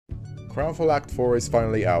Crownfall Act 4 is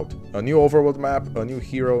finally out. A new overworld map, a new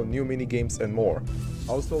hero, new minigames and more.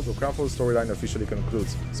 Also, the Crownfall storyline officially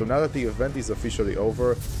concludes, so now that the event is officially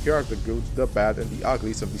over, here are the good, the bad and the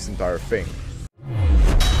uglies of this entire thing.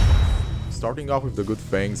 Starting off with the good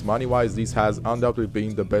things, money-wise this has undoubtedly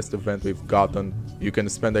been the best event we've gotten. You can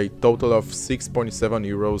spend a total of 6.7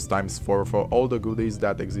 euros times 4 for all the goodies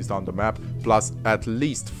that exist on the map, plus at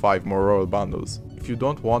least 5 more royal bundles. If you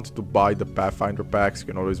don't want to buy the Pathfinder packs, you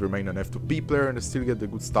can always remain an F2P player and still get the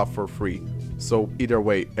good stuff for free. So either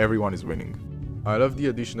way, everyone is winning. I love the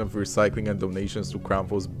addition of recycling and donations to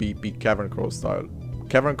Crownfall's BP Cavern Crawl style.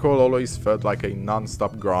 Cavern Crawl always felt like a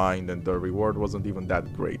non-stop grind and the reward wasn't even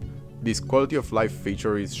that great. This quality of life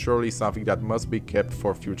feature is surely something that must be kept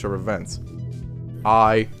for future events.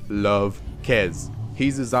 I love Kez.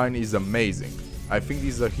 His design is amazing. I think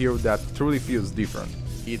this is a hero that truly feels different.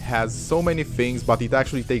 It has so many things, but it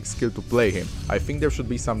actually takes skill to play him. I think there should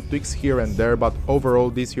be some tweaks here and there, but overall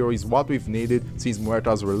this hero is what we've needed since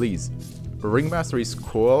Muerta's release. Ringmaster is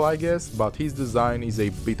cool, I guess, but his design is a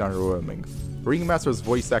bit underwhelming. Ringmaster's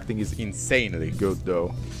voice acting is insanely good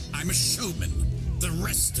though. I'm a showman. The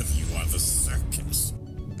rest of you are the circus.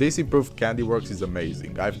 This improved candy works is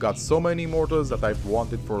amazing. I've got so many immortals that I've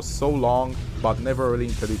wanted for so long, but never really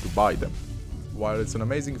intended to buy them. While it's an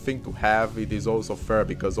amazing thing to have, it is also fair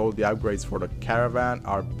because all the upgrades for the caravan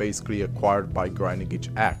are basically acquired by grinding each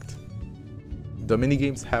act. The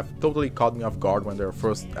minigames have totally caught me off guard when they were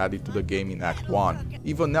first added to the game in Act 1.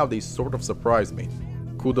 Even now they sort of surprise me.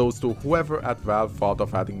 Kudos to whoever at Valve thought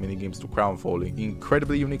of adding minigames to Crownfall,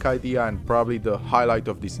 incredibly unique idea and probably the highlight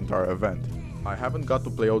of this entire event. I haven't got to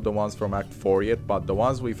play all the ones from Act 4 yet, but the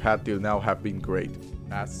ones we've had till now have been great.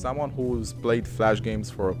 As someone who's played Flash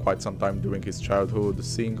games for quite some time during his childhood,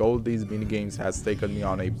 seeing all these minigames has taken me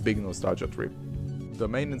on a big nostalgia trip. The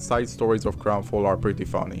main and side stories of Crownfall are pretty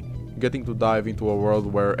funny. Getting to dive into a world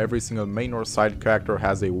where every single main or side character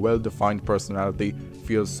has a well-defined personality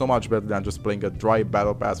feels so much better than just playing a dry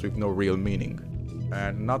battle pass with no real meaning.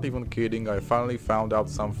 And not even kidding, I finally found out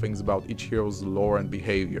some things about each hero's lore and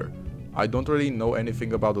behavior. I don't really know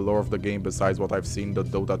anything about the lore of the game besides what I've seen in the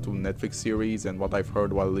Dota 2 Netflix series and what I've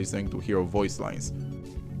heard while listening to hero voice lines.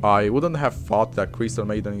 I wouldn't have thought that Crystal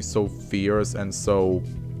Maiden is so fierce and so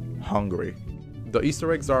hungry. The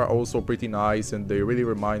Easter eggs are also pretty nice and they really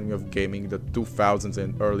remind me of gaming in the 2000s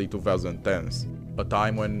and early 2010s, a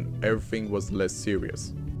time when everything was less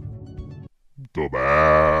serious. The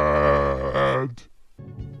bad.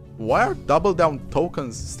 Why are double down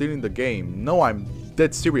tokens still in the game? No, I'm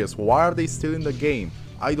dead serious, why are they still in the game?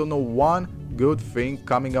 I don't know one good thing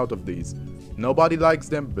coming out of these. Nobody likes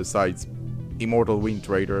them besides Immortal Win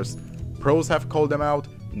traders. Pros have called them out,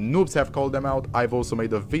 noobs have called them out, I've also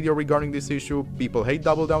made a video regarding this issue, people hate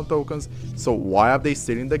double down tokens, so why are they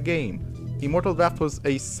still in the game? Immortal Vaft was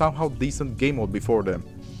a somehow decent game mode before them.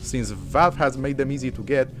 Since Valve has made them easy to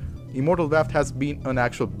get, Immortal Vaft has been an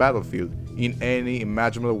actual battlefield in any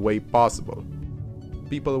imaginable way possible.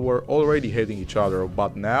 People were already hating each other,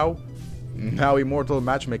 but now Immortal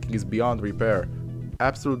matchmaking is beyond repair.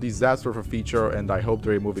 Absolute disaster of a feature and I hope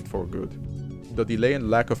they remove it for good. The delay and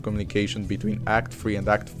lack of communication between Act 3 and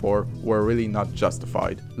Act 4 were really not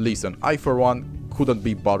justified. Listen, I for one couldn't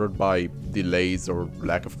be bothered by delays or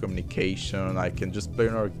lack of communication. I can just play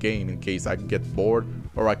another game in case I get bored,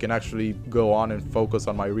 or I can actually go on and focus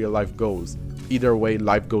on my real life goals. Either way,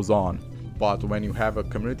 life goes on. But when you have a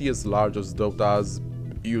community as large as Dota's,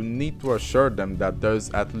 you need to assure them that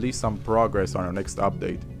there's at least some progress on your next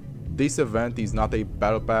update. This event is not a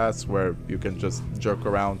battle pass where you can just jerk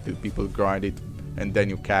around till people grind it and then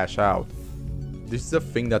you cash out. This is a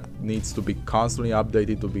thing that needs to be constantly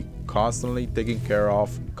updated, to be constantly taken care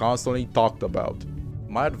of, constantly talked about.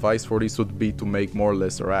 My advice for this would be to make more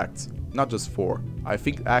lesser acts, not just 4. I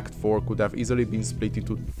think Act 4 could have easily been split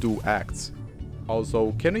into 2 acts.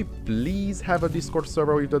 Also, can we please have a Discord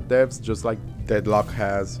server with the devs just like Deadlock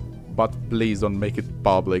has? But please don't make it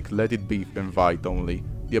public, let it be invite only.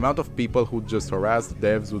 The amount of people who just harass the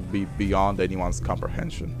devs would be beyond anyone's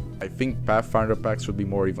comprehension. I think Pathfinder packs should be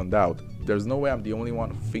more evened out. There's no way I'm the only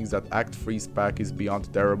one who thinks that Act 3's pack is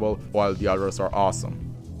beyond terrible while the others are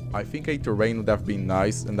awesome. I think a terrain would have been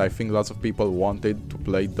nice and I think lots of people wanted to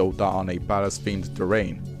play Dota on a palace themed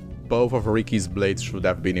terrain. Both of Ricky's blades should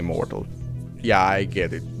have been immortal. Yeah, I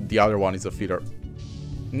get it. The other one is a feeder.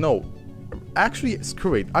 No. Actually,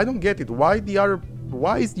 screw it. I don't get it. Why is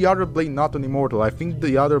the other blade not an immortal? I think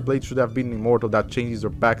the other blade should have been immortal that changes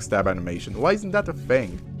your backstab animation. Why isn't that a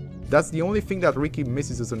thing? That's the only thing that Ricky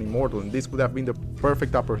misses as an immortal and this would have been the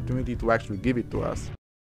perfect opportunity to actually give it to us.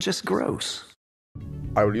 Just gross.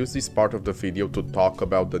 I will use this part of the video to talk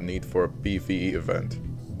about the need for a PvE event.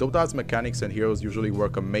 Dota's mechanics and heroes usually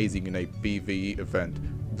work amazing in a PvE event.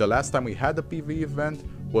 The last time we had a PvE event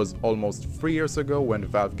was almost 3 years ago when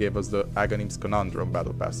Valve gave us the Aghanim's Conundrum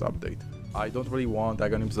Battle Pass update. I don't really want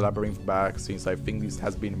Aghanim's Labyrinth back since I think this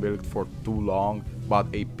has been milked for too long, but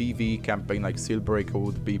a PvE campaign like Sealbreaker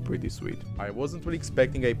would be pretty sweet. I wasn't really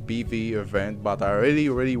expecting a PvE event, but I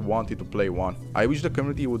really wanted to play one. I wish the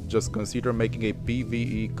community would just consider making a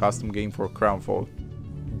PvE custom game for Crownfall.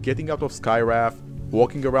 Getting out of Skyrath,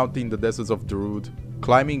 walking around in the deserts of Druid,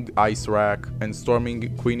 climbing Ice Rack, and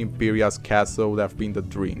storming Queen Imperia's castle would have been the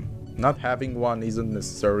dream. Not having one isn't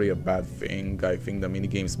necessarily a bad thing, I think the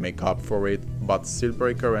minigames make up for it, but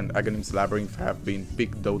Sealbreaker and Aghanim's Labyrinth have been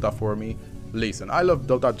peak Dota for me. Listen, I love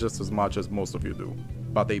Dota just as much as most of you do,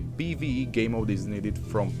 but a PvE game mode is needed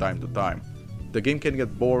from time to time. The game can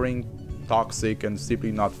get boring, toxic, and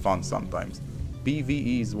simply not fun sometimes.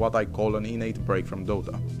 PvE is what I call an innate break from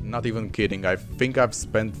Dota. Not even kidding, I think I've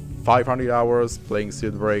spent 500 hours playing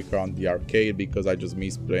Sealbreaker on the arcade because I just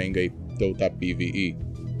miss playing a Dota PvE.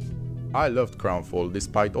 I loved Crownfall.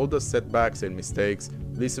 Despite all the setbacks and mistakes,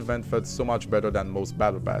 this event felt so much better than most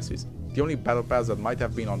battle passes. The only battle pass that might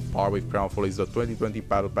have been on par with Crownfall is the 2020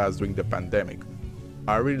 battle pass during the pandemic.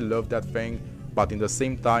 I really love that thing, but in the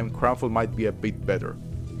same time Crownfall might be a bit better.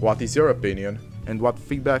 What is your opinion? And what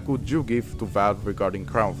feedback would you give to Valve regarding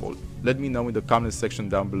Crownfall? Let me know in the comment section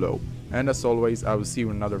down below. And as always, I will see you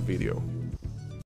in another video.